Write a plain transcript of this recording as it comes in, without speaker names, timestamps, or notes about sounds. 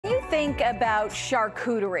think about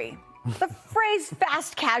charcuterie, the phrase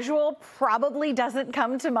fast casual probably doesn't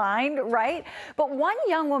come to mind, right? But one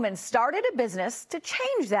young woman started a business to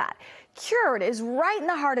change that. Kured is right in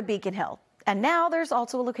the heart of Beacon Hill. And now there's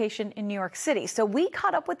also a location in New York City. So we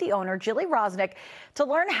caught up with the owner, Gilli Rozynek, to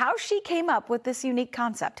learn how she came up with this unique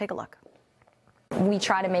concept. Take a look. We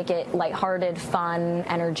try to make it lighthearted, fun,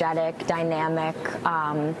 energetic, dynamic,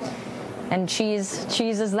 and cheese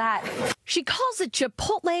is that. She calls it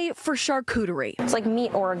Chipotle for charcuterie. It's like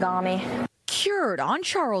meat origami. Kured on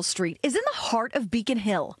Charles Street is in the heart of Beacon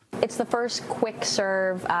Hill. It's the first quick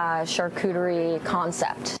serve charcuterie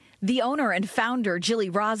concept. The owner and founder, Gilli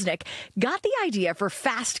Rozynek, got the idea for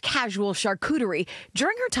fast casual charcuterie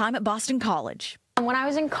during her time at Boston College. When I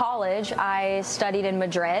was in college, I studied in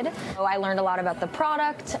Madrid. I learned a lot about the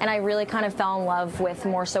product, and I really kind of fell in love with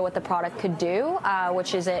more so what the product could do,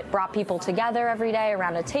 which is it brought people together every day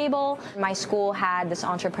around a table. My school had this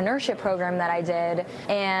entrepreneurship program that I did,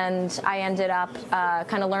 and I ended up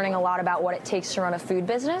kind of learning a lot about what it takes to run a food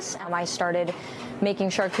business. I started making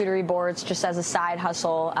charcuterie boards just as a side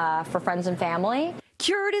hustle for friends and family.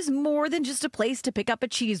 Kured is more than just a place to pick up a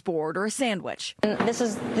cheese board or a sandwich. And this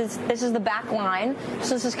is the back line.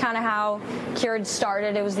 So this is kind of how Kured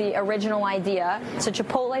started. It was the original idea. It's a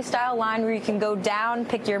Chipotle style line where you can go down,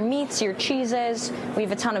 pick your meats, your cheeses. We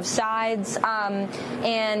have a ton of sides,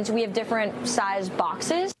 and we have different size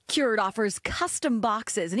boxes. Kured offers custom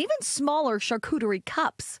boxes and even smaller charcuterie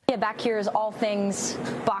cups. Yeah, back here is all things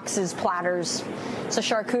boxes, platters. It's a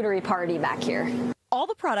charcuterie party back here. All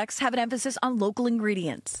the products have an emphasis on local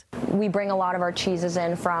ingredients. We bring a lot of our cheeses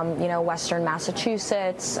in from, Western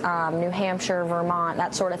Massachusetts, New Hampshire, Vermont,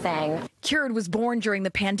 that sort of thing. Kured was born during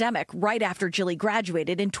the pandemic, right after Gilli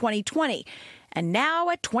graduated in 2020. And now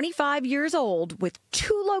at 25 years old, with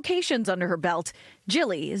 2 locations under her belt,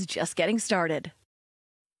 Gilli is just getting started.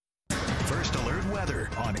 First Alert Weather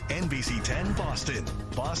on NBC 10 Boston.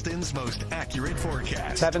 Boston's most accurate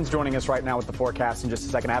forecast. Kevin's joining us right now with the forecast in just a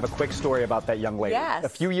second. I have a quick story about that young lady. Yes. A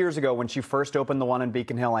few years ago when she first opened the one in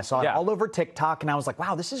Beacon Hill, I saw it all over TikTok and I was like,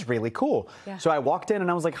 wow, this is really cool. Yeah. So I walked in and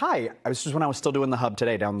I was like, hi. This is when I was still doing the hub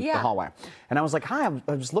today down the hallway. And I was like, hi,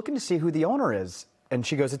 I was looking to see who the owner is. And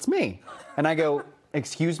she goes, it's me. And I go,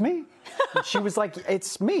 excuse me? And she was like,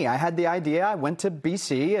 it's me. I had the idea. I went to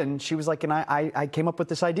BC and she was like, and I came up with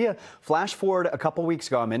this idea. Flash forward a couple weeks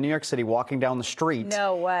ago, I'm in New York City walking down the street.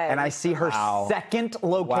 No way. And I see her second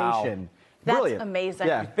location. That's brilliant. amazing.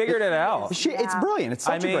 Yeah. Figured it out. It's brilliant. It's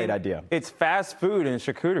such a great idea. It's fast food and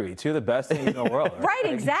charcuterie, 2 of the best things in the world. Right,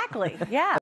 exactly. Yeah.